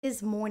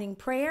Is morning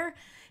prayer.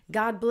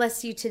 God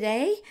bless you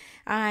today.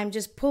 I'm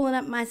just pulling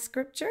up my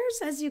scriptures.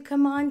 As you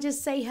come on,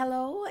 just say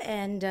hello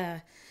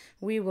and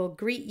we will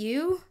greet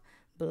you.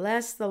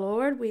 Bless the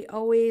Lord. We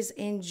always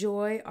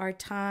enjoy our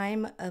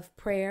time of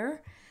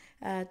prayer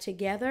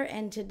together.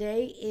 And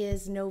today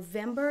is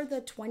November the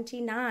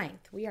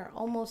 29th. We are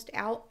almost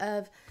out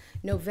of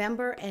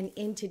November and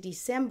into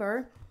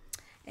December.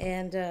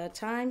 And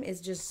time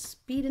is just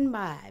speeding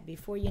by.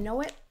 Before you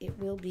know it, it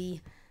will be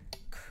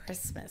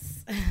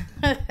Christmas.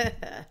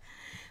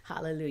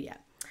 Hallelujah.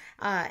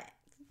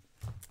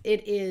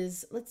 It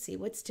is, let's see,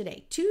 what's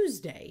today?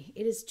 Tuesday.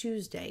 It is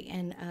Tuesday.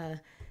 And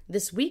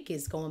this week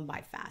is going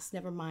by fast.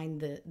 Never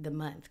mind the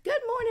month.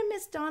 Good morning,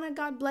 Miss Donna.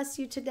 God bless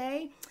you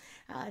today.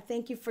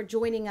 Thank you for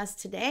joining us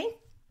today.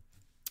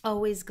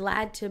 Always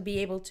glad to be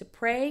able to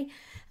pray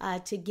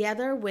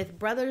together with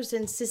brothers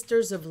and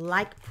sisters of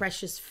like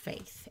precious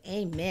faith.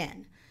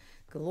 Amen.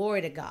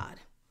 Glory to God.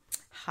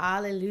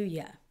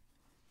 Hallelujah.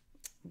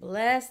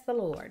 Bless the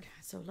Lord.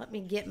 So let me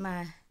get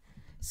my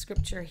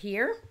scripture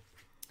here.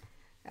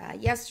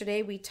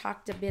 Yesterday we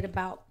talked a bit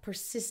about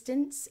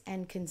persistence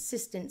and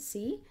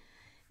consistency.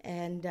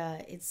 And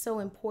it's so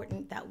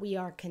important that we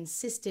are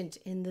consistent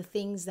in the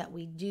things that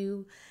we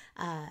do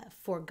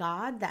for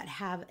God that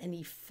have an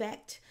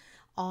effect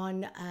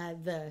on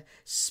the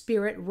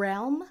spirit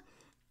realm.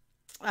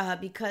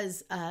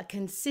 Because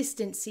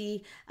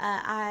consistency,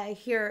 I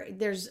hear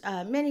there's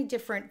many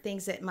different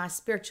things that my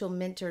spiritual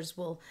mentors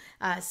will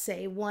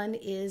say. One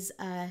is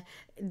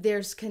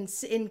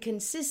in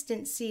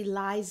consistency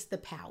lies the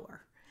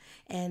power.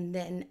 And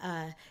then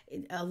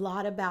a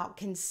lot about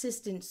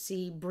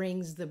consistency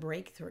brings the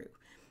breakthrough.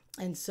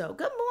 And so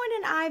good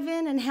morning,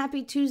 Ivan, and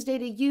happy Tuesday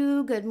to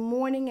you. Good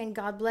morning, and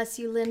God bless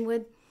you,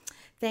 Linwood.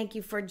 Thank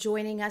you for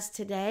joining us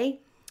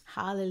today.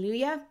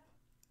 Hallelujah.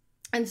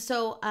 And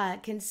so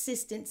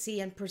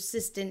consistency and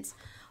persistence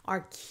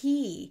are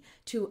key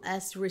to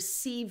us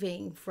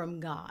receiving from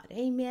God.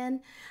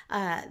 Amen.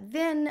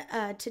 Then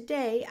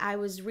today I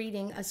was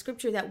reading a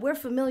scripture that we're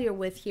familiar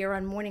with here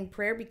on morning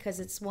prayer because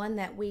it's one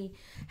that we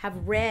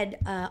have read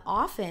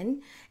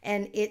often.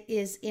 And it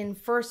is in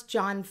 1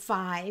 John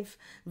 5,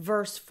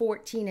 verse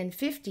 14 and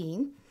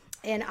 15.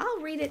 And I'm going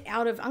to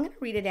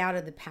read it out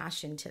of the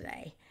Passion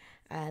today,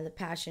 the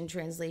Passion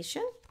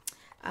Translation.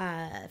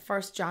 1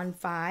 John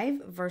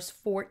 5, verse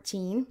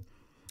 14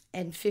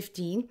 and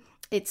 15,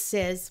 it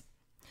says,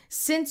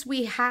 since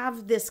we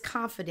have this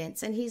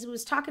confidence, and he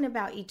was talking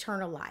about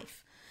eternal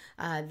life,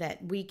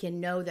 that we can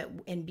know that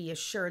and be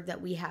assured that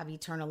we have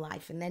eternal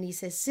life. And then he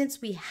says,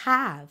 since we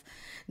have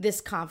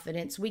this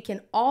confidence, we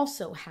can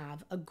also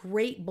have a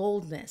great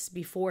boldness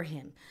before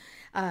him.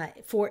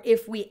 For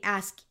if we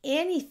ask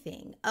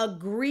anything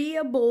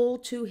agreeable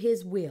to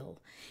his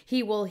will,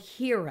 he will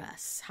hear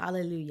us.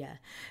 Hallelujah.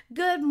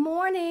 Good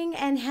morning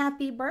and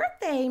happy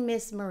birthday,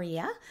 Miss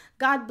Maria.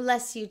 God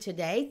bless you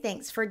today.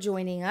 Thanks for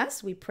joining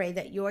us. We pray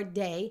that your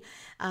day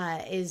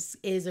is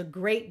a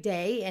great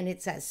day and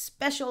it's as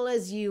special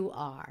as you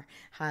are.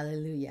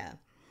 Hallelujah.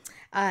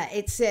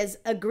 It says,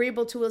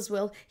 agreeable to his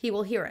will, he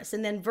will hear us.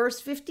 And then verse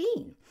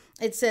 15,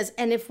 it says,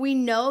 and if we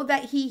know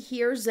that he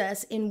hears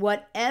us in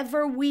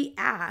whatever we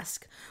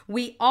ask,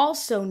 we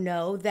also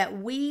know that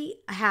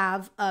we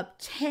have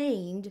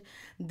obtained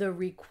the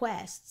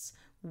requests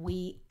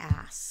we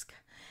ask.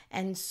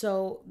 And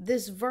so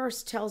this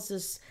verse tells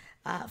us,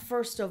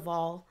 first of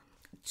all,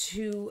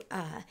 to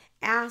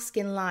ask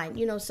in line.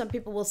 You know, some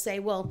people will say,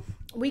 well,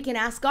 we can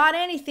ask God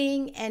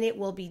anything and it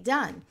will be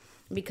done,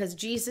 because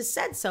Jesus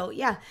said so.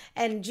 Yeah.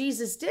 And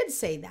Jesus did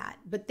say that.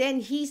 But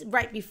then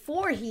right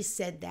before he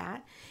said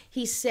that,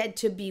 he said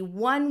to be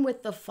one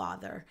with the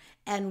Father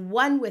and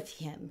one with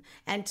him,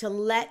 and to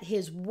let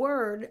his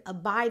word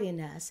abide in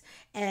us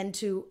and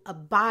to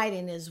abide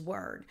in his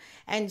word.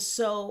 And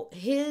so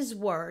his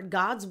word,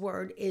 God's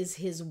word, is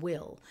his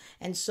will.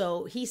 And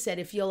so he said,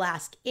 if you'll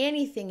ask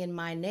anything in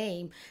my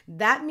name,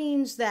 that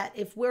means that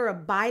if we're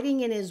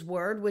abiding in his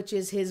word, which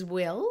is his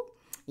will,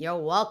 you're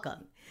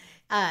welcome.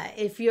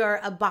 If you're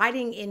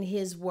abiding in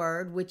his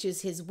word, which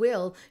is his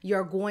will,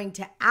 you're going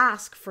to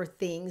ask for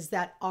things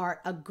that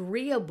are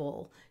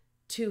agreeable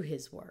to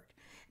his word.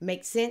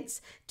 Make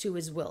sense? To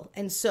his will.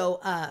 And so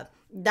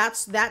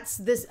that's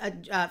this.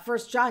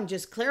 First John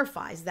just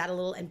clarifies that a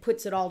little and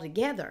puts it all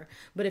together.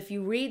 But if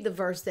you read the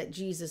verse that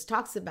Jesus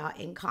talks about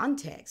in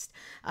context,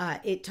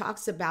 it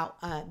talks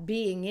about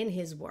being in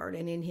his word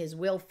and in his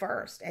will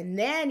first. And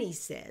then he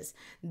says,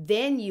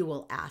 then you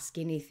will ask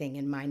anything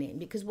in my name,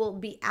 because we'll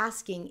be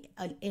asking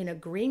in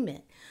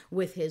agreement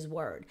with his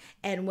word.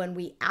 And when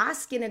we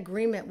ask in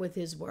agreement with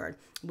his word,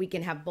 we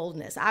can have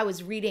boldness. I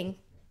was reading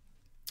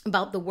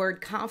about the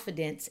word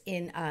confidence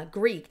in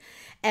Greek,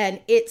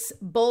 and it's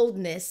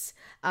boldness,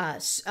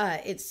 it's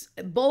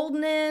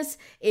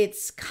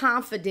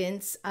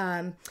confidence,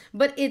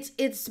 but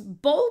it's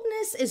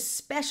boldness,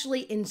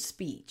 especially in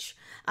speech.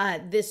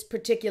 This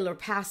particular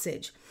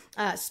passage,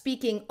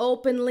 speaking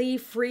openly,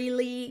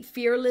 freely,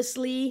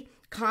 fearlessly,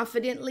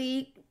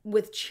 confidently,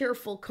 with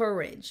cheerful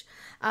courage.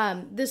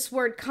 This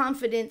word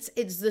confidence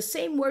is the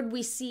same word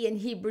we see in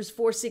Hebrews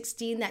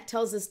 4:16 that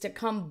tells us to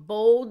come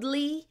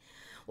boldly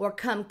or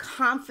come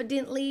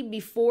confidently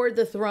before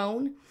the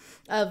throne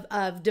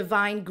of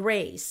divine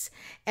grace.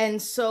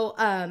 And so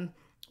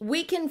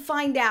we can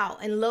find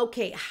out and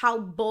locate how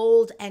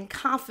bold and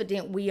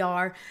confident we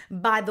are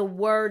by the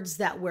words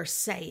that we're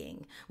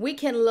saying. We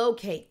can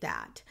locate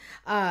that.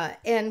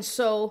 And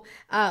so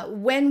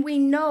when we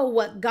know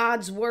what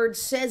God's word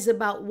says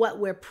about what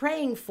we're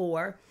praying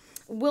for,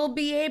 we'll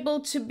be able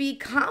to be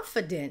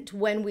confident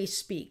when we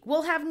speak.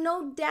 We'll have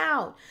no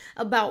doubt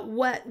about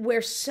what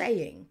we're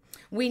saying.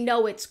 We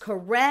know it's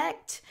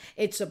correct,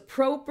 it's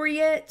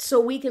appropriate, so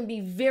we can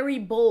be very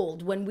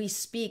bold when we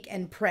speak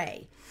and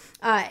pray.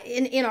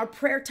 In our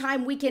prayer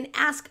time, we can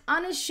ask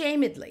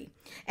unashamedly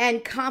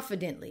and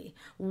confidently.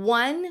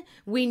 One,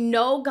 we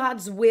know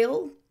God's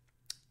will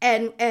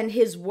and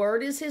his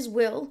word is his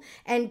will.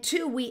 And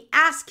two, we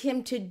ask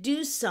him to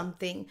do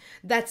something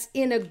that's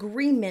in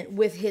agreement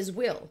with his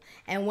will.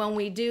 And when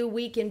we do,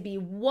 we can be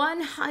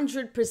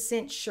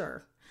 100%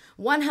 sure.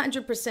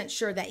 100%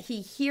 sure that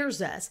he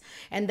hears us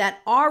and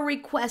that our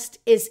request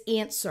is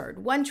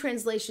answered. One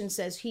translation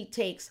says he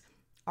takes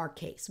our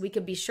case. We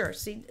can be sure.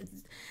 See,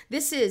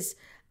 this is,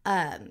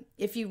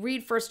 if you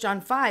read 1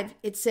 John 5,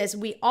 it says,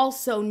 we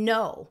also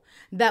know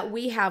that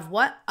we have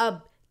what?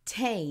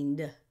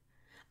 Obtained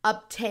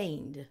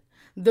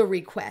the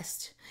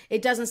request.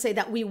 It doesn't say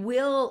that we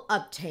will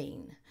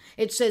obtain.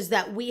 It says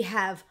that we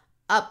have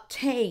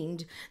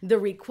obtained the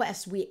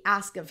request we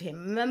ask of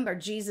him. Remember,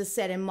 Jesus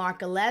said in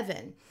Mark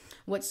 11,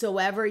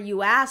 whatsoever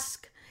you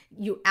ask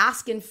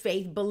in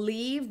faith,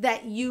 believe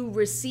that you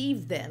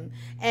receive them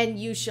and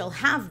you shall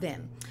have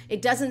them.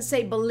 It doesn't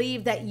say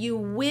believe that you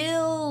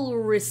will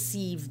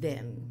receive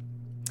them.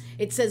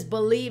 It says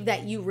believe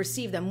that you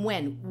receive them.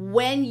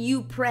 When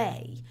you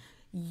pray,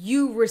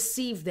 you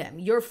receive them.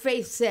 Your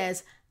faith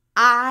says,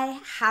 I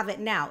have it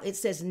now. It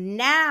says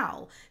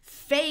now.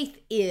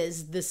 Faith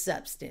is the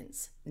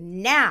substance.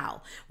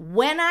 Now,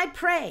 when I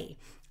pray,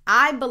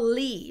 I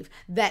believe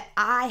that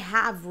I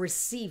have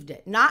received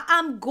it. Not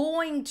I'm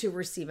going to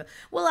receive it.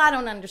 Well, I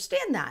don't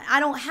understand that. I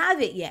don't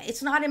have it yet.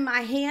 It's not in my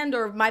hand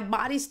or my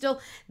body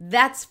still.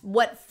 That's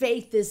what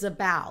faith is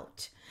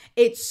about.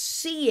 It's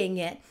seeing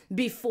it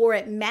before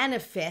it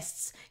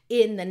manifests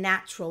in the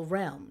natural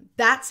realm.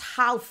 That's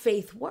how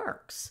faith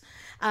works.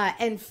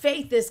 And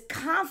faith is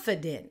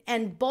confident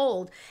and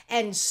bold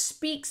and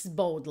speaks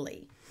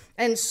boldly.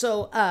 And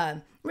so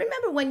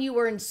remember when you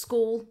were in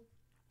school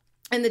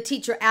and the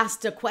teacher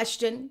asked a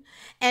question,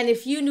 and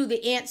if you knew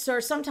the answer,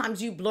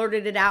 sometimes you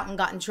blurted it out and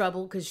got in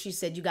trouble because she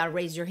said you got to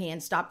raise your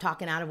hand, stop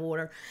talking out of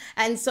order.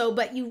 And so,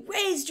 but you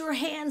raised your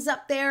hands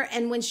up there,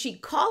 and when she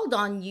called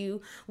on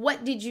you,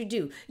 what did you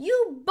do?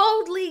 You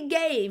boldly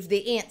gave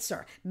the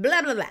answer,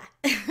 blah, blah, blah.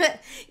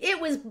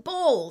 It was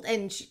bold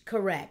and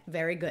correct.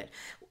 Very good.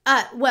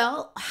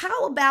 Well,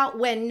 how about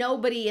when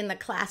nobody in the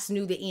class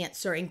knew the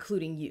answer,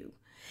 including you?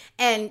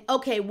 And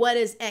okay, what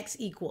is X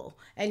equal?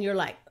 And you're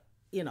like,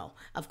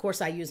 of course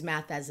I use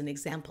math as an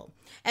example.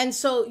 And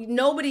so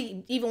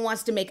nobody even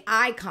wants to make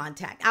eye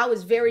contact. I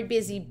was very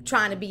busy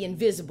trying to be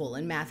invisible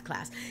in math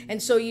class.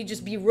 And so you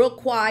just be real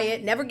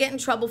quiet, never get in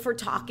trouble for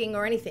talking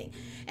or anything.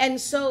 And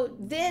so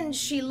then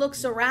she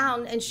looks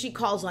around and she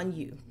calls on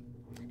you.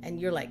 And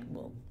you're like,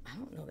 well, I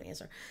don't know the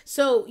answer.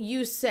 So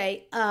you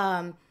say,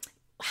 how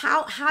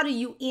do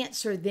you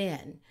answer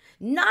then?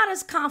 Not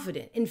as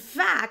confident. In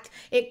fact,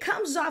 it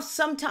comes off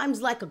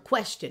sometimes like a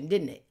question,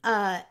 didn't it?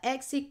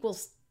 X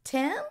equals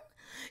 10?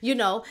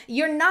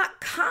 You're not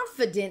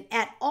confident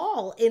at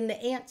all in the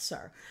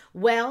answer.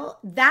 Well,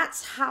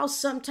 that's how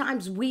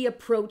sometimes we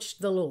approach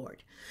the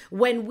Lord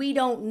when we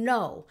don't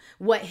know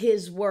what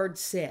his word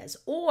says,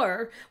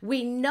 or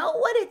we know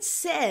what it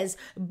says,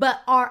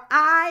 but our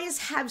eyes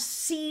have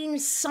seen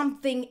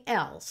something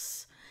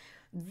else.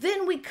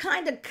 Then we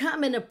kind of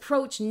come and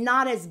approach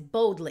not as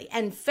boldly,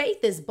 and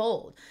faith is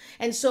bold.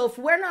 And so if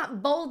we're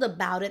not bold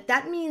about it,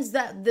 that means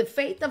that the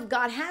faith of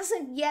God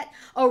hasn't yet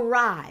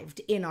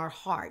arrived in our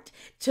heart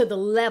to the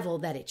level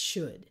that it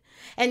should.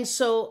 And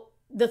so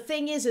the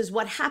thing is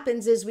what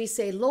happens is we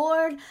say,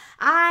 Lord,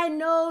 I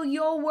know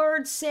your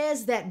word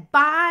says that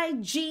by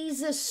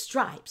Jesus'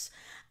 stripes,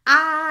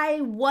 I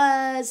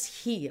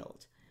was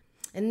healed.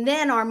 And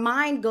then our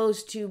mind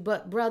goes to,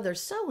 but brother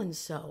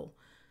so-and-so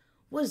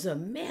was a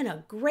man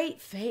of great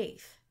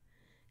faith.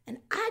 And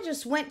I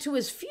just went to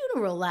his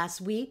funeral last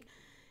week.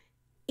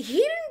 He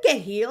didn't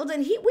get healed,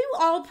 and we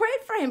all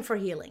prayed for him for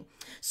healing.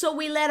 So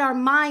we let our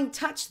mind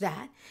touch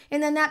that,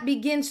 and then that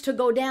begins to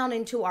go down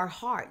into our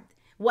heart.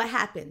 What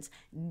happens?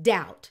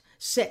 Doubt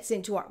sets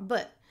into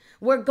but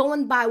we're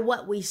going by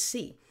what we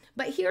see.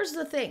 But here's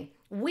the thing.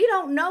 We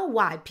don't know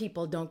why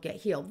people don't get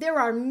healed. There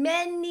are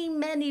many,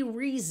 many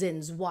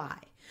reasons why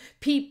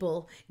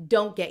people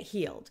don't get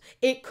healed.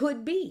 It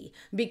could be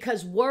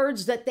because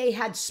words that they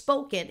had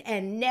spoken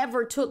and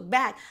never took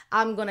back,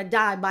 I'm going to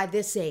die by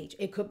this age.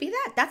 It could be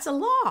that. That's a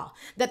law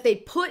that they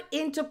put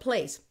into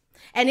place.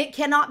 and it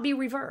cannot be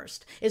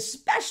reversed,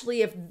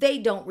 especially if they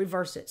don't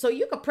reverse it. So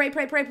you could pray.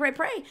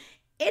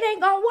 It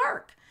ain't gonna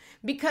work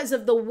because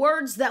of the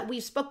words that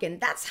we've spoken.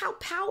 That's how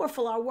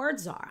powerful our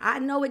words are. I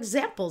know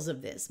examples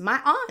of this.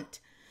 My aunt,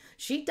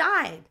 she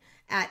died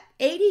at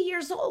 80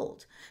 years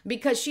old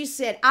because she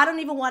said, I don't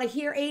even want to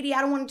hear 80.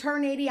 I don't want to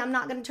turn 80. I'm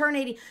not going to turn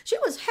 80. She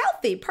was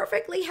healthy,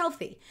 perfectly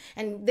healthy.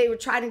 And they were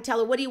trying to tell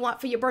her, what do you want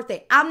for your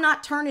birthday? I'm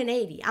not turning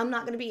 80. I'm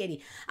not going to be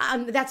 80.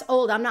 That's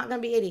old. I'm not going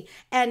to be 80.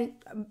 And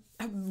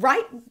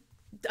right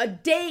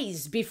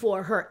days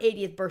before her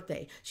 80th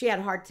birthday, she had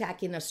a heart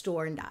attack in a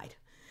store and died.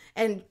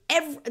 And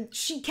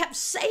she kept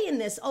saying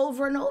this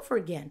over and over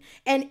again.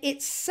 And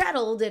it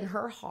settled in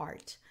her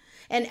heart.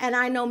 And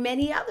I know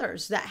many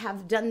others that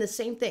have done the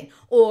same thing.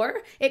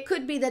 Or it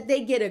could be that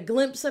they get a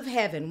glimpse of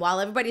heaven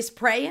while everybody's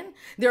praying.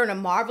 They're in a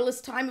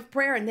marvelous time of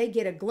prayer and they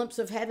get a glimpse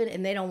of heaven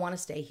and they don't want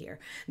to stay here.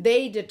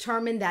 They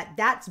determine that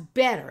that's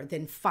better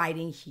than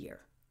fighting here.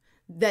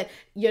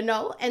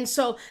 And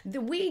so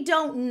we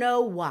don't know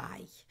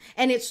why.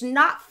 And it's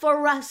not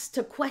for us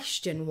to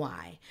question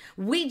why.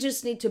 We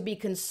just need to be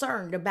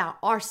concerned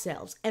about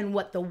ourselves and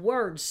what the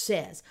word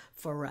says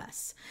for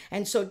us.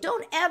 And so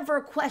don't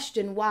ever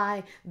question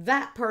why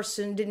that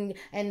person didn't,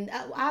 and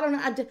I don't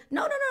know.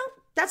 No.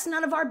 That's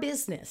none of our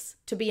business,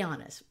 to be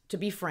honest, to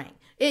be frank.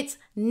 It's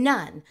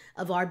none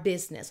of our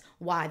business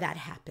why that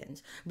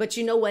happened. But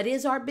you know what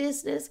is our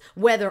business?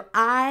 Whether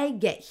I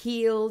get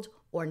healed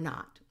or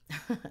not.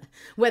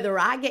 Whether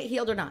I get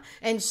healed or not.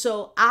 And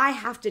so I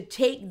have to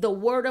take the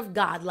word of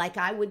God like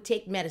I would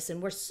take medicine.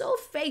 We're so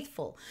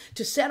faithful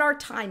to set our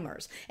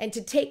timers and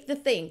to take the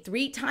thing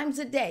 3 times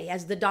a day,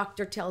 as the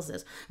doctor tells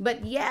us.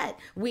 But yet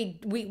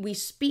we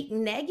speak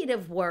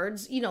negative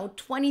words,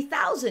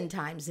 20,000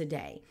 times a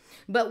day.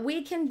 But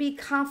we can be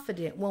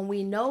confident when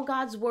we know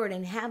God's word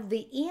and have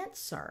the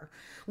answer.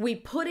 We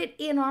put it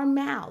in our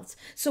mouths.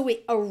 So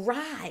it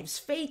arrives.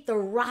 Faith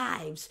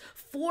arrives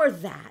for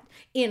that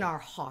in our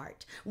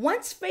heart.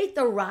 Once faith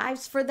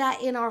arrives for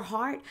that in our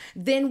heart,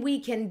 then we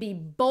can be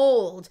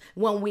bold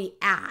when we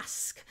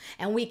ask.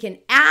 And we can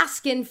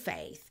ask in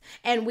faith.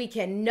 And we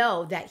can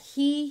know that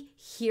he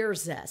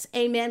hears us.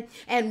 Amen.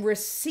 And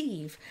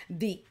receive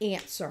the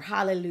answer.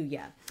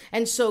 Hallelujah.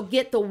 And so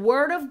get the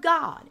word of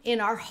God in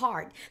our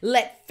heart.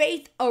 Let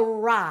faith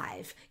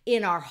arrive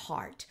in our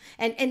heart.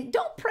 And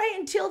don't pray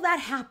until that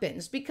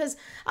happens, because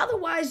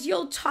otherwise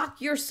you'll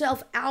talk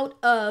yourself out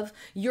of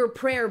your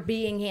prayer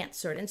being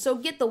answered. And so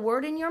get the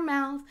word in your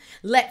mouth.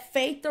 Let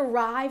faith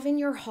arrive in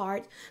your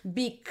heart.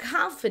 Be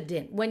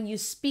confident when you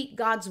speak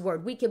God's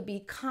word. We can be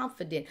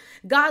confident.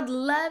 God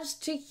loves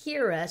to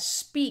hear us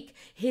speak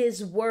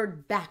his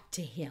word back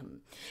to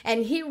him.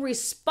 And he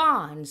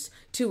responds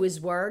to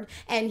his word,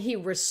 and he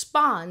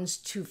responds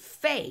to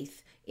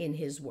faith in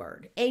his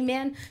word.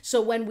 Amen.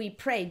 So when we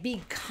pray,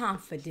 be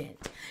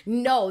confident.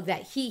 Know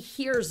that he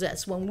hears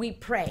us when we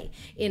pray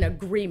in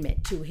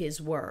agreement to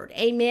his word.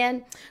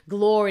 Amen.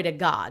 Glory to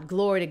God.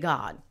 Glory to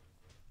God.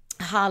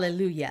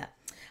 Hallelujah.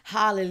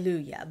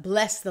 Hallelujah.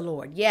 Bless the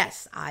Lord.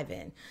 Yes,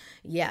 Ivan.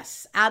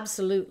 Yes,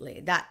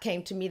 absolutely. That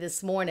came to me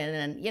this morning,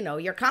 and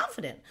you're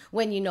confident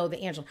when you know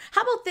the answer.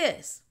 How about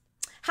this?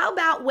 How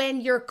about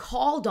when you're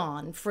called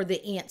on for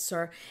the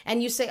answer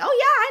and you say, oh yeah,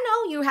 I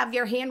know, you have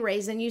your hand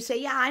raised and you say,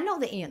 yeah, I know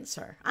the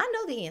answer. I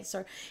know the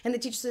answer. And the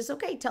teacher says,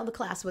 okay, tell the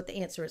class what the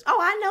answer is. Oh,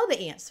 I know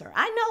the answer.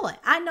 I know it.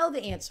 I know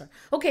the answer.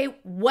 Okay,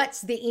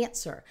 what's the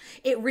answer?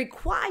 It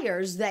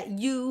requires that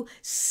you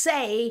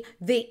say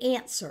the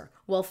answer.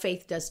 Well,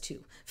 faith does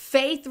too.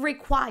 Faith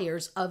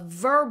requires a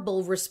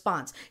verbal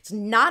response. It's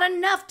not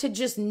enough to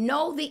just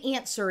know the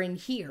answer in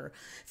here.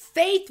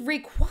 Faith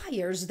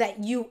requires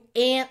that you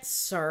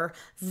answer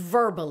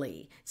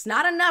verbally. It's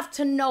not enough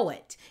to know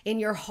it in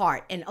your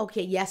heart. And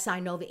okay, yes, I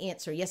know the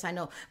answer. Yes, I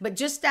know. But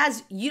just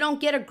as you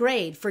don't get a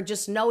grade for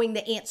just knowing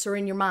the answer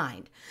in your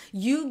mind,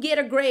 you get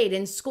a grade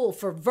in school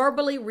for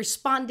verbally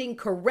responding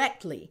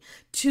correctly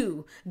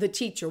to the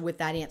teacher with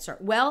that answer.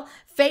 Well,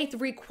 faith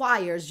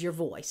requires your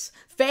voice.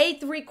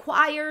 Faith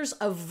requires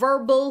a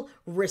verbal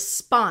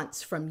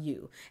response from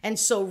you. And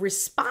so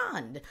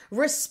respond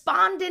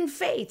in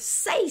faith.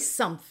 Say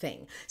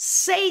something.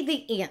 Say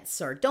the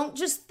answer. Don't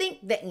just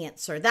think the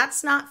answer.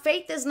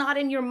 Faith is not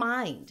in your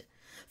mind.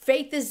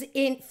 Faith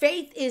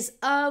is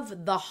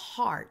of the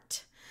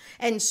heart.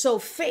 And so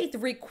faith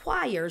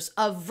requires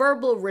a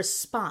verbal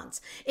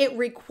response. It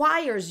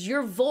requires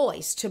your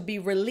voice to be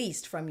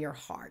released from your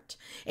heart.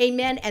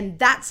 Amen. And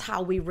that's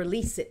how we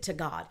release it to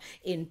God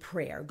in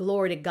prayer.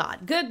 Glory to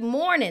God. Good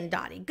morning,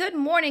 Dottie. Good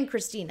morning,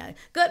 Christina.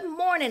 Good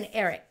morning,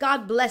 Eric.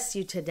 God bless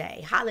you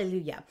today.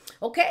 Hallelujah.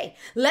 Okay,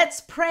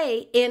 let's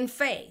pray in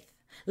faith.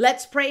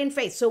 Let's pray in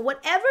faith. So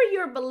whatever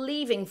you're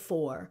believing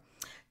for,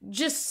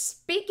 just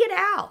speak it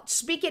out.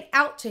 Speak it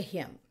out to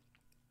him.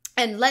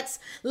 And let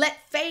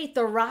faith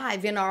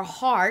arrive in our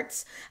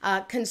hearts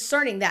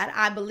concerning that.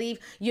 I believe,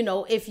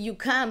 if you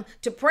come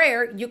to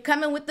prayer, you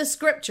come in with the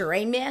scripture.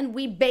 Amen.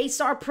 We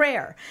base our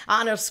prayer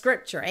on a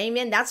scripture.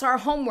 Amen. That's our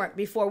homework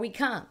before we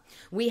come.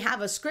 We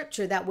have a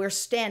scripture that we're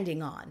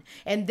standing on,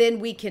 and then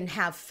we can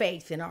have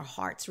faith in our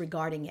hearts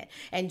regarding it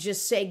and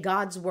just say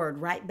God's word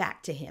right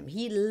back to him.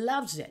 He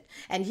loves it,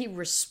 and he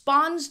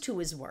responds to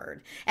his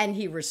word, and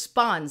he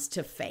responds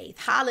to faith.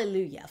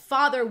 Hallelujah.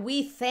 Father,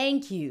 we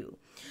thank you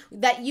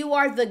that you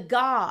are the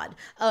God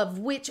of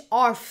which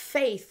our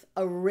faith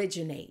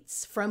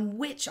originates, from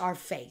which our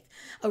faith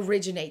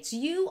originates.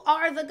 You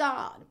are the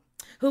God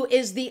who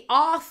is the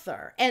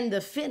author and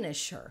the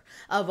finisher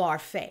of our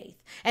faith.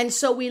 And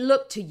so we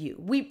look to you,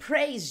 we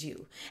praise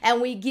you,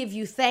 and we give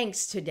you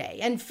thanks today.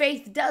 And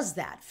faith does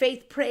that.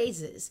 Faith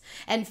praises,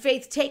 and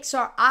faith takes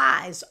our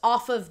eyes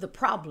off of the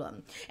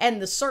problem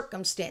and the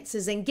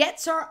circumstances and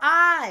gets our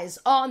eyes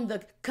on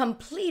the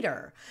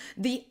completer,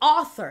 the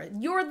author.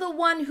 You're the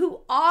one who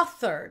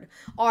authored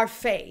our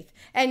faith,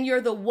 and you're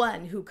the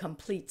one who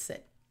completes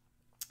it.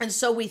 And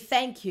so we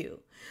thank you.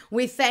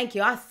 We thank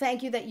you. I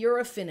thank you that you're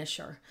a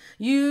finisher.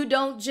 You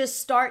don't just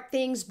start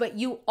things, but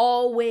you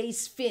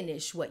always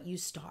finish what you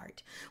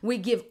start. We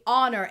give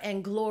honor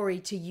and glory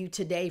to you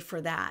today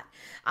for that.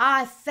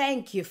 I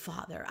thank you,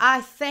 Father.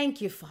 I thank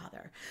you,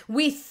 Father.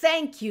 We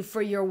thank you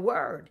for your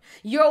word.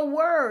 Your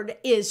word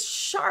is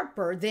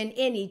sharper than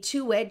any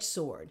two-edged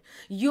sword.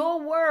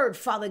 Your word,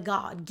 Father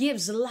God,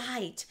 gives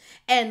light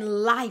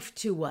and life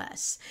to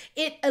us.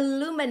 It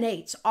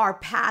illuminates our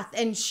path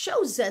and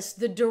shows us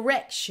the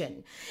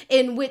direction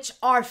in which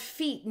our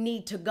feet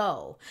need to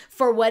go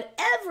for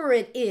whatever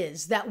it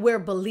is that we're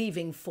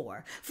believing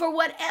for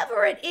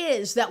whatever it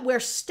is that we're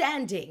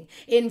standing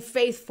in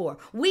faith for.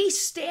 We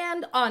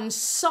stand on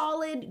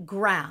solid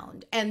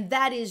ground, and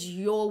that is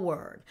your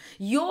word.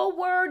 Your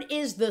word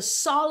is the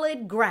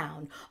solid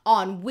ground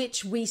on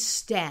which we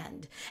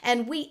stand,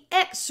 and we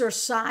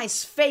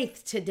exercise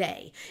faith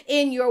today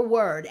in your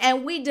word,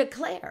 and we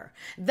declare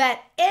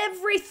that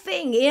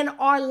everything in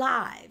our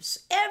lives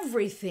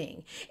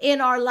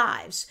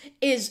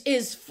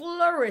is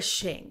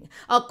flourishing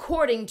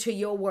according to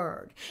your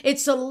word.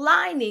 It's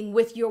aligning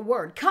with your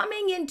word,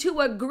 coming into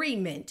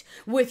agreement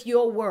with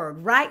your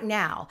word right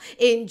now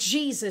in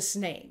Jesus'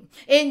 name.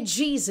 In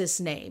Jesus'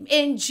 name.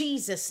 In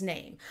Jesus'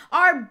 name.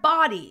 Our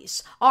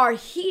bodies are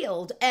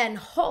healed and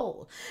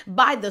whole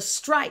by the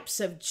stripes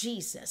of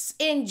Jesus.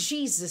 In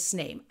Jesus'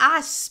 name.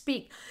 I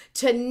speak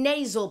to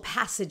nasal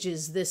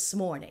passages this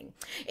morning.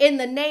 In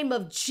the name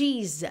of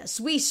Jesus,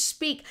 we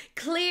speak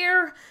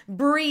clear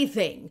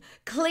breathing,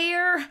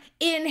 clear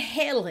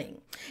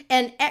inhaling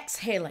and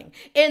exhaling.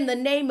 In the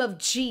name of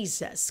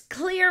Jesus,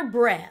 clear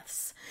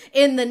breaths.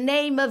 In the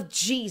name of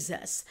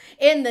Jesus,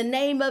 in the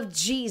name of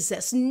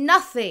Jesus,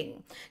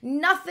 nothing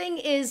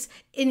is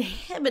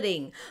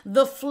inhibiting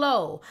the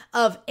flow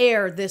of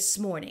air this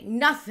morning.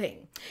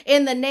 Nothing.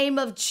 In the name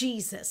of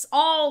Jesus,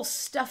 all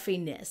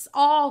stuffiness,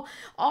 all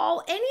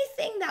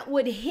anything that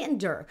would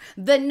hinder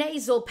the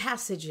nasal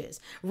passages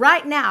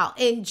right now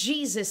in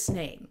Jesus'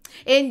 name,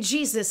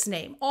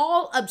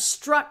 all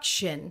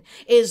obstruction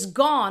is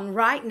gone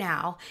right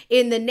now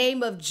in the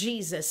name of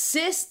Jesus.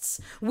 Cysts,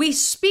 we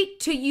speak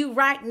to you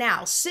right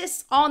now.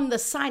 Cysts on the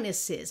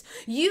sinuses,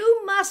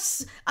 you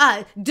must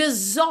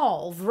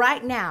dissolve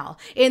right now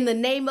in the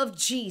name of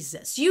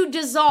Jesus. You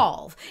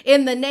dissolve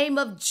in the name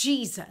of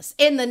Jesus.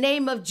 In the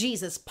name of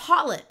Jesus.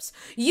 Polyps,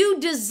 you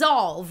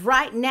dissolve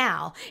right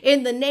now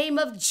in the name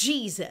of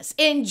Jesus.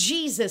 In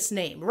Jesus'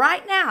 name,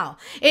 right now,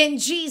 in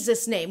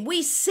Jesus' name,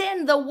 we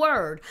send the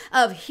word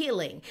of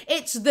healing.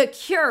 It's the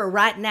cure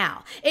right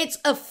now. It's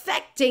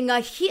affecting a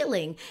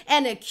healing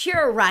and a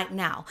cure right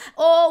now.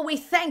 Oh, we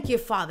thank you,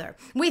 Father.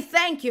 We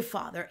thank you,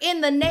 Father.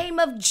 In the name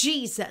of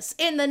Jesus,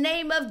 in the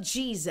name of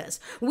Jesus,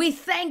 we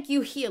thank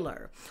you,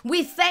 healer.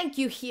 We thank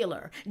you,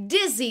 healer.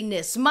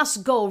 Dizziness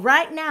must go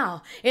right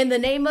now in the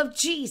name of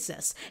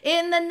Jesus.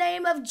 In the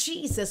name of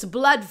Jesus,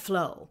 blood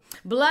flow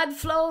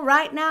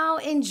right now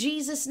in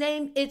Jesus'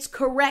 name. It's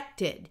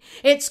corrected.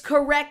 It's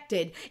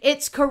corrected.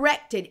 It's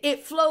corrected.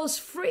 It flows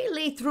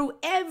freely through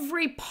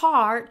every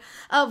part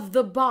of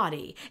the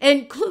body,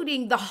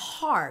 including the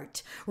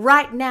heart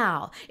right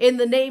now in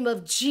the name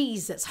of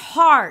Jesus.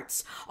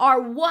 Hearts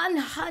are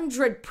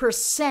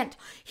 100%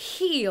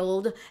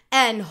 healed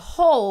and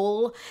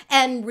whole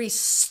and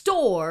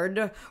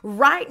restored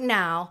right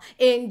now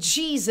in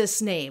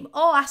Jesus' name.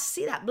 Oh, I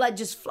see that blood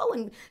just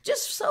flowing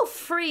just so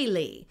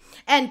freely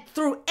and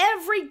through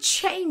every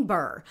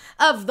chamber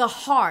of the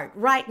heart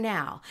right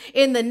now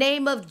in the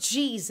name of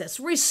Jesus,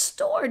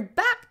 restored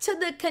back to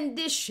the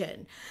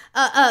condition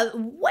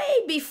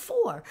way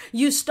before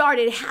you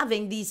started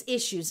having these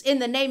issues in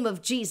the name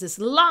of Jesus.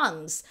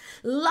 Lungs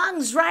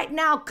right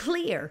now clear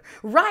clear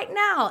right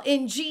now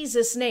in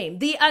Jesus' name.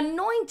 The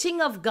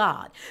anointing of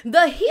God,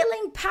 the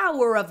healing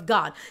power of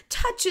God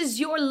touches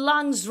your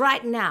lungs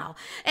right now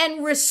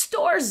and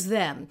restores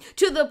them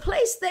to the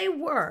place they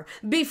were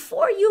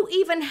before you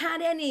even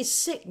had any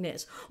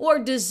sickness or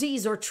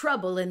disease or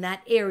trouble in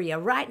that area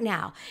right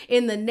now.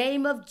 In the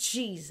name of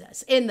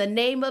Jesus, in the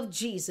name of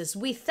Jesus,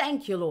 we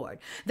thank you, Lord,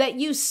 that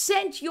you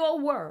sent your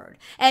word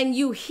and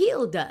you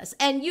healed us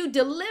and you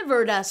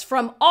delivered us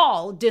from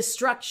all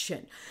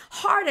destruction.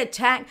 Heart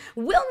attack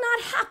will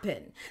not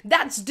happen.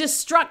 That's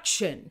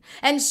destruction.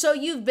 And so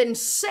you've been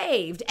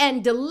saved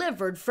and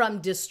delivered from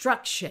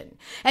destruction.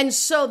 And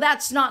so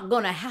that's not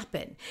going to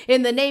happen.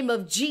 In the name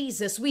of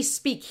Jesus, we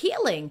speak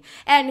healing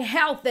and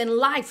health and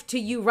life to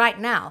you right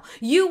now.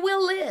 You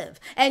will live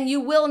and you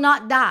will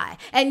not die,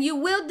 and you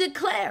will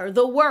declare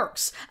the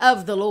works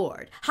of the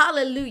Lord.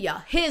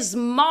 Hallelujah. His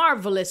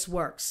marvelous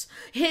works.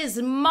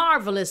 His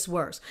marvelous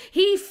works.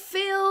 He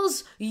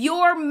fills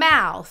your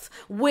mouth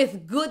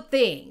with good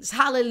things.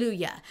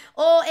 Hallelujah.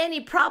 Oh,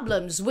 any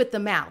problems with the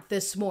mouth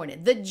this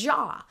morning? The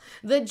jaw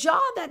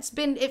that's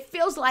been, it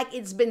feels like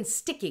it's been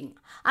sticking.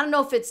 I don't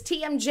know if it's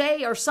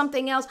TMJ or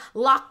something else,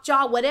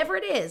 lockjaw, whatever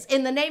it is,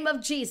 in the name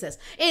of Jesus.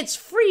 It's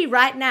free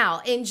right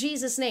now in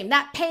Jesus' name.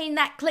 That pain,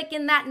 that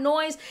clicking, that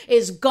noise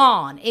is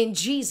gone in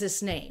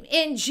Jesus' name.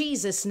 In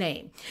Jesus'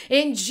 name.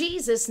 In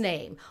Jesus'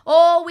 name.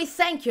 Oh, we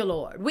thank you,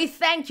 Lord. We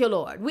thank you,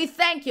 Lord. We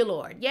thank you,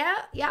 Lord.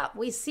 Yeah,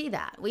 we see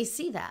that. We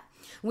see that.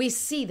 We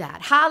see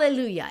that.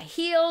 Hallelujah.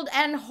 Healed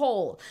and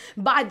whole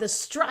by the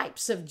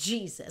stripes of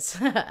Jesus.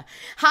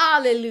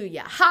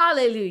 Hallelujah.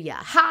 Hallelujah.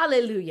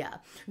 Hallelujah.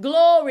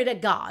 Glory to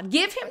God.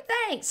 Give him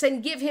thanks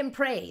and give him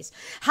praise.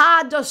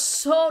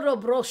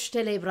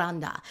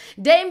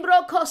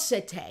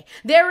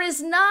 There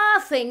is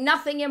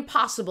nothing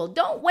impossible.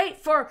 Don't wait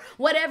for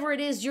whatever it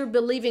is you're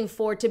believing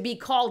for to be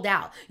called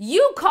out.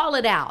 You call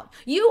it out.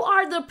 You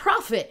are the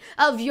prophet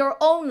of your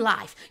own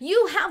life.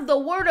 You have the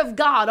word of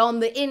God on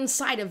the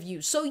inside of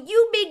you. So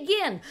you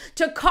begin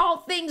to call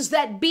things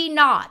that be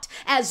not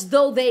as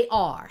though they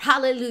are.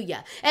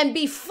 Hallelujah. And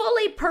be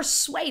fully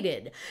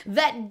persuaded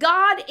that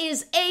God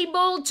is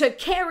able to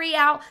carry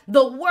out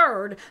the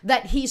word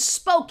that he's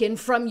spoken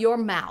from your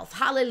mouth.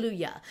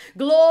 Hallelujah.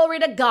 Glory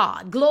to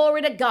God.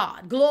 Glory to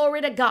God.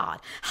 Glory to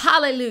God.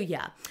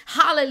 Hallelujah.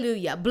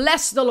 Hallelujah.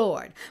 Bless the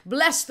Lord.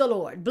 Bless the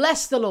Lord.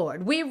 Bless the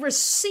Lord. We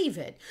receive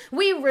it.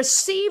 We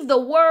receive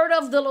the word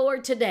of the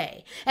Lord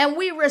today. And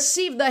we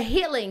receive the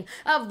healing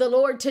of the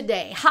Lord today.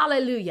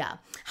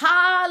 Hallelujah.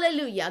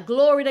 Hallelujah.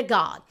 Glory to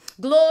God.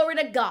 Glory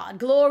to God.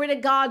 Glory to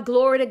God.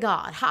 Glory to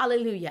God.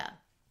 Hallelujah.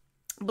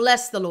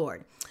 Bless the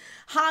Lord.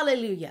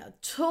 Hallelujah.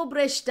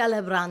 Tobresh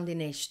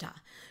telebrandineshta.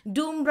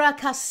 Dumbra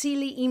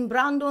kasili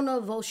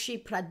imbrandono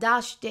voshi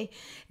pradashte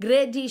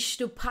gredish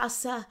tu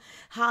pasa.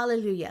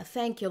 Hallelujah.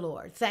 Thank you,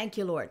 Lord. Thank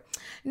you, Lord.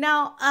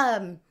 Now,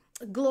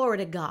 glory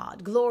to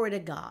God. Glory to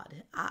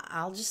God.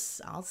 I'll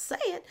say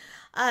it.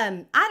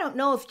 I don't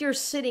know if you're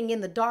sitting in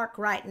the dark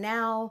right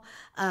now,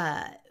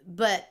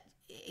 but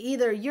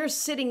either you're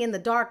sitting in the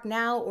dark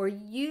now or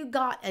you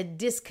got a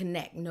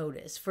disconnect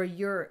notice for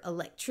your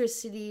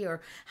electricity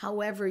or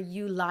however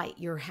you light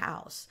your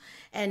house.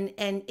 And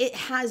it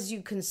has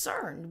you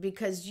concerned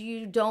because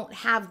you don't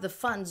have the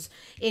funds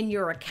in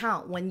your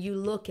account when you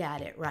look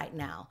at it right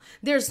now.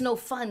 There's no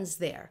funds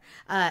there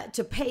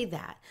to pay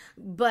that.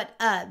 But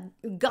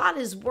God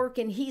is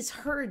working. He's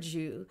heard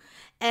you.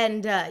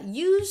 And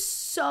you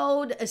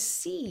sowed a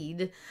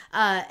seed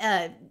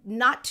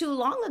not too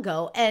long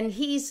ago. And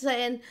he's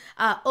saying,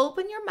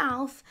 open your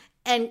mouth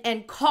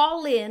and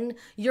call in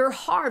your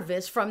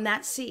harvest from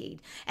that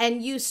seed.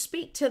 And you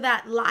speak to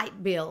that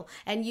light bill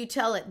and you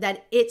tell it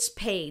that it's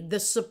paid. The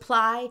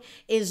supply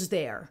is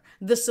there.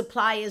 The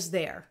supply is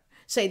there.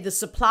 Say, the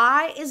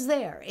supply is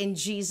there in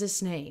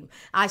Jesus' name.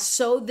 I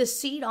sowed the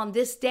seed on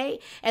this day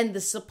and the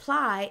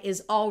supply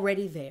is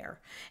already there.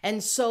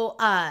 And so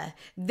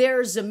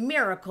there's a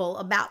miracle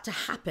about to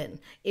happen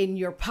in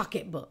your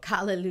pocketbook.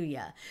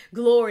 Hallelujah.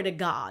 Glory to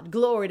God.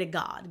 Glory to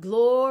God.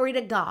 Glory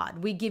to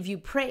God. We give you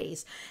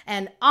praise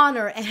and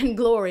honor and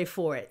glory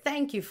for it.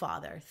 Thank you,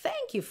 Father.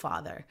 Thank you,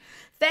 Father.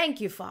 Thank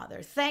you,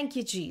 Father. Thank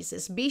you,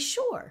 Jesus. Be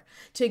sure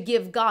to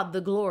give God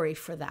the glory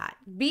for that.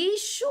 Be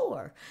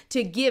sure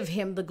to give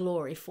him the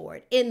glory for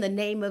it in the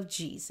name of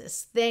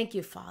Jesus. Thank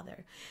you,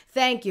 Father.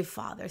 Thank you,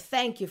 Father.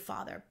 Thank you,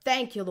 Father.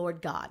 Thank you,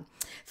 Lord God.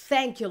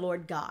 Thank you,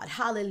 Lord God.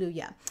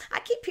 Hallelujah.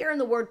 I keep hearing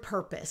the word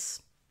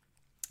purpose.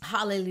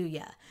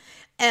 Hallelujah.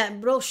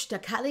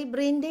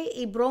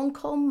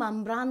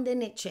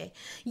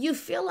 You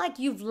feel like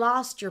you've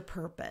lost your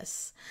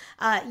purpose.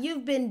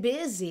 You've been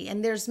busy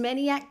and there's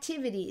many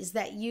activities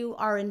that you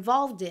are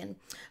involved in,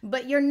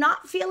 but you're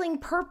not feeling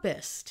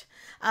purposed.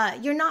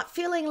 You're not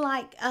feeling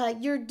like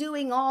you're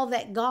doing all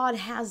that God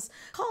has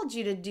called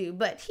you to do,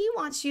 but he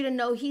wants you to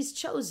know he's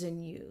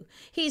chosen you.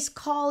 He's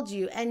called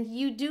you and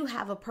you do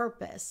have a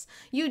purpose.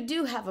 You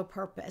do have a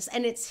purpose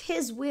and it's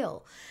his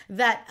will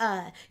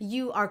that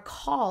you are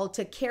called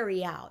to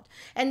carry out.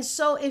 And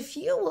so if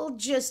you will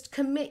just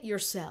commit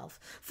yourself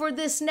for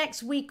this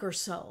next week or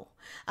so,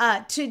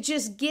 to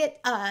just get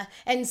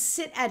and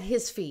sit at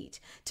his feet,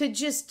 to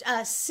just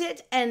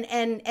sit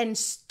and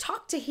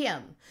talk to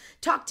him.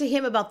 Talk to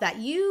him about that.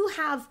 You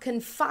have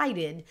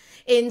confided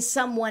in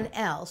someone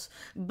else,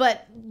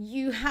 but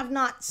you have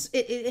not,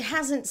 it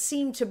hasn't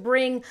seemed to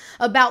bring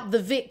about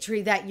the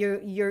victory that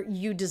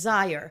you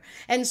desire.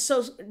 And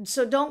so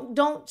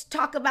don't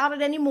talk about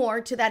it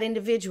anymore to that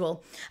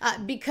individual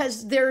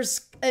because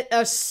there's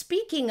a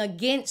speaking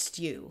against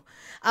you.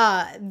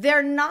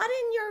 They're not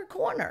in your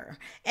corner,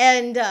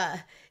 and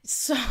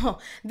so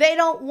they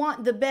don't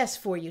want the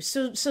best for you.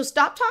 So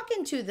stop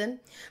talking to them,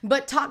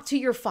 but talk to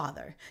your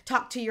Father.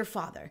 Talk to your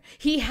Father.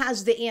 He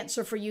has the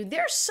answer for you.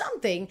 There's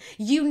something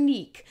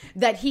unique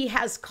that He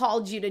has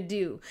called you to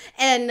do,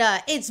 and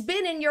it's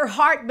been in your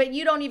heart, but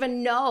you don't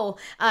even know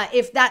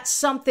if that's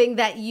something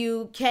that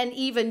you can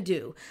even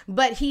do.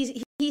 But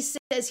He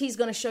says He's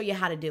going to show you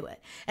how to do it.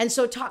 And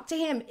so talk to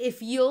Him.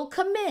 If you'll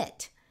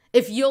commit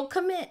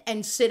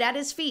and sit at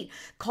His feet,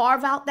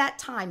 carve out that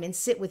time and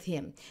sit with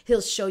Him, He'll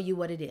show you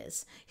what it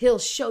is. He'll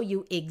show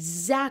you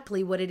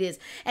exactly what it is.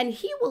 And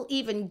He will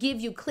even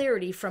give you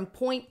clarity from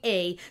point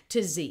A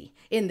to Z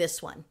in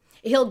this one.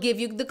 He'll give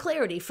you the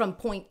clarity from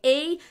point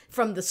A,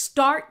 from the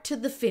start to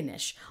the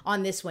finish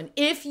on this one.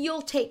 If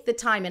you'll take the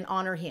time and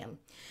honor Him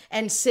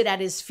and sit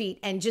at His feet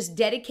and just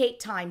dedicate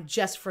time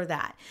just for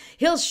that,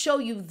 He'll show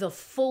you the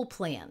full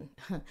plan.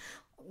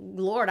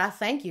 Lord, I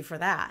thank you for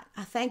that.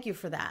 I thank you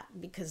for that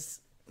because,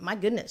 my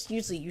goodness,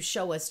 usually you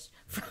show us,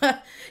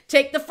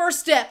 take the first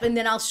step and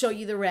then I'll show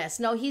you the rest.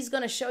 No, He's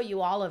going to show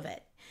you all of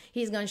it.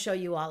 He's going to show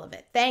you all of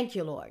it. Thank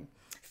you, Lord.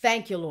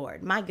 Thank you,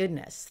 Lord. My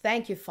goodness.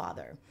 Thank you,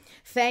 Father.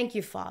 Thank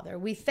you, Father.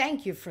 We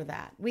thank you for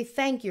that. We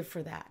thank you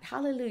for that.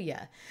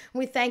 Hallelujah.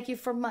 We thank you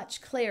for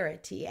much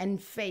clarity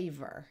and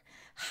favor.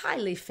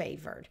 Highly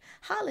favored.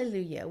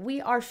 Hallelujah.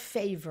 We are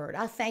favored.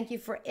 I thank you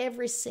for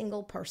every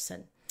single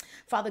person.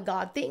 Father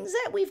God, things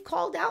that we've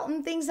called out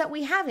and things that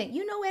we haven't.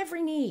 You know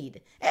every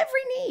need.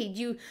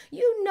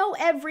 You know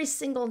every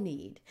single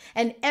need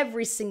and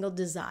every single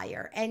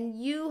desire. And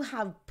you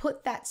have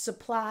put that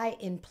supply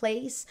in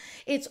place.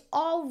 It's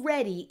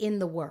already in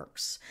the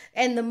works.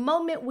 And the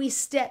moment we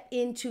step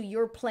into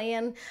your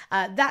plan,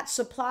 that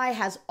supply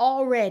has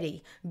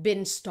already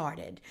been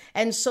started.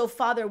 And so,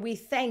 Father, we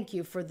thank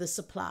you for the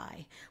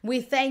supply.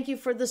 We thank you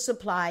for the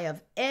supply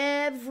of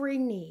every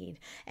need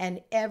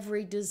and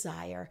every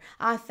desire.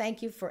 I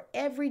thank you for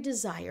every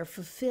desire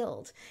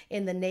fulfilled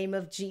in the name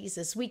of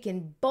Jesus. We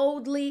can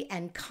boldly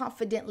and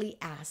confidently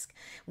ask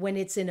when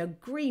it's in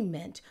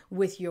agreement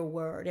with your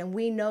word. And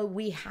we know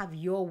we have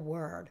your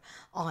word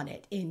on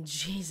it in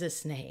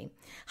Jesus' name.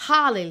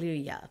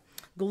 Hallelujah.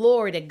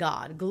 Glory to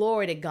God.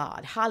 Glory to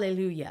God.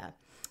 Hallelujah.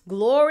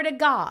 Glory to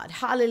God.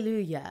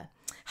 Hallelujah.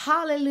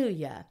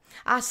 Hallelujah.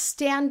 I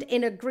stand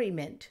in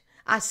agreement.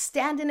 I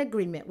stand in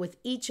agreement with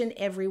each and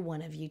every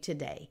one of you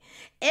today.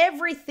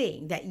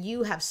 Everything that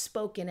you have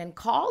spoken and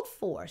called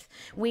forth,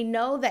 we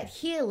know that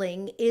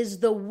healing is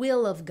the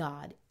will of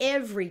God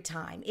every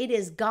time. It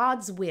is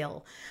God's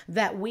will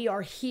that we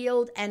are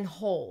healed and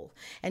whole.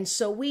 And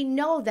so we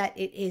know that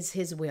it is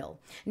His will.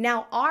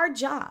 Now, our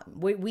job,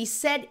 we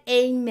said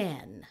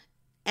amen.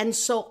 And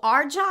so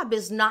our job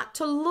is not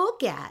to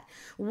look at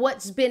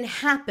what's been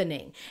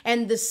happening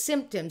and the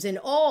symptoms and,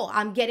 oh,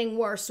 I'm getting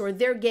worse, or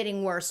they're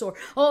getting worse, or,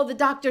 oh, the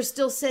doctor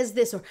still says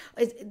this, or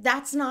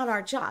that's not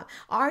our job.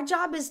 Our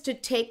job is to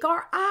take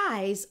our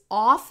eyes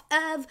off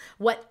of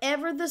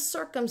whatever the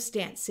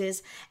circumstance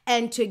is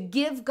and to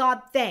give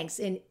God thanks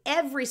in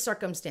every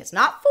circumstance,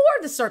 not for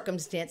the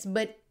circumstance,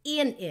 but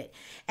in it.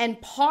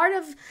 And part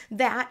of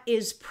that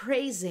is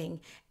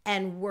praising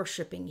and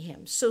worshiping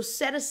Him. So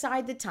set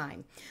aside the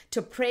time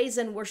to praise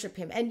and worship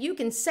Him. And you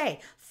can say,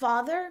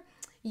 Father,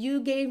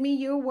 you gave me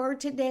your word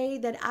today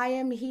that I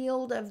am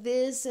healed of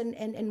this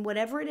and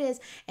whatever it is.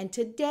 And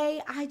today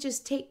I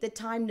just take the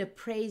time to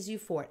praise you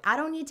for it. I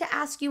don't need to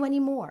ask you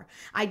anymore.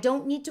 I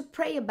don't need to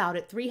pray about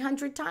it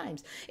 300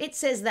 times. It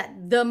says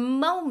that the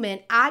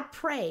moment I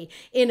pray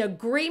in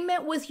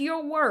agreement with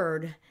your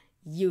word,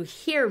 you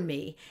hear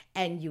me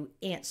and you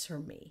answer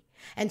me.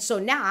 And so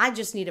now I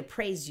just need to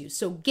praise you.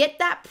 So get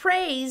that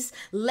praise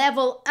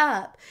level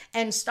up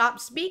and stop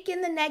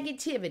speaking the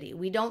negativity.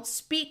 We don't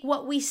speak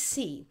what we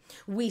see.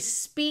 We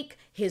speak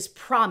His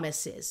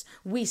promises.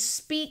 We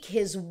speak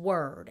His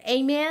word.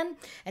 Amen.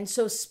 And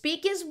so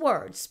speak His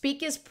word,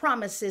 speak His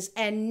promises,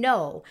 and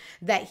know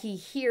that He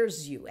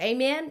hears you.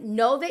 Amen.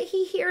 Know that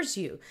He hears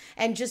you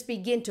and just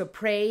begin to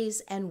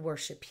praise and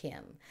worship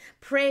Him.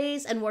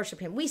 Praise and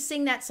worship Him. We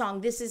sing that song,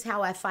 This Is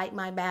How I Fight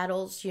My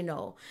Battles, you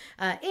know.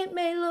 It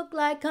may look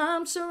like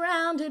I'm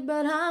surrounded,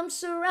 but I'm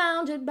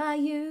surrounded by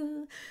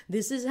you.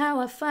 This is how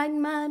I fight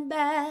my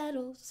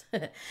battles.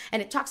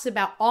 And it talks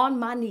about on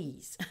my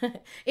knees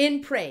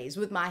in praise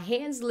with my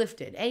hands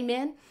lifted.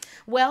 Amen.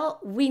 Well,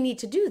 we need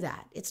to do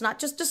that. It's not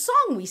just a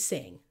song we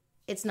sing.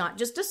 It's not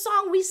just a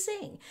song we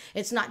sing.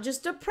 It's not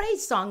just a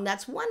praise song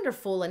that's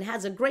wonderful and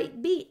has a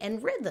great beat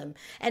and rhythm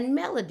and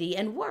melody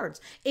and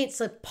words.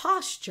 It's a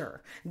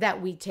posture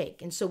that we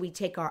take. And so we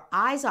take our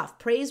eyes off.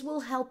 Praise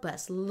will help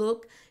us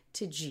look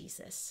to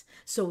Jesus.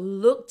 So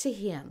look to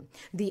him,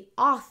 the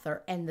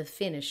author and the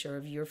finisher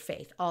of your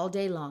faith, all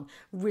day long.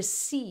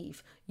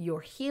 Receive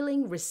your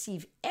healing,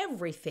 receive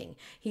everything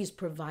he's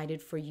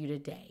provided for you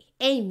today.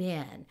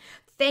 Amen.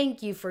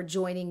 Thank you for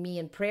joining me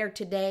in prayer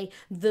today.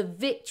 The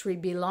victory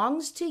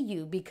belongs to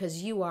you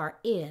because you are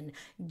in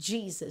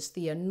Jesus,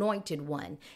 the Anointed One.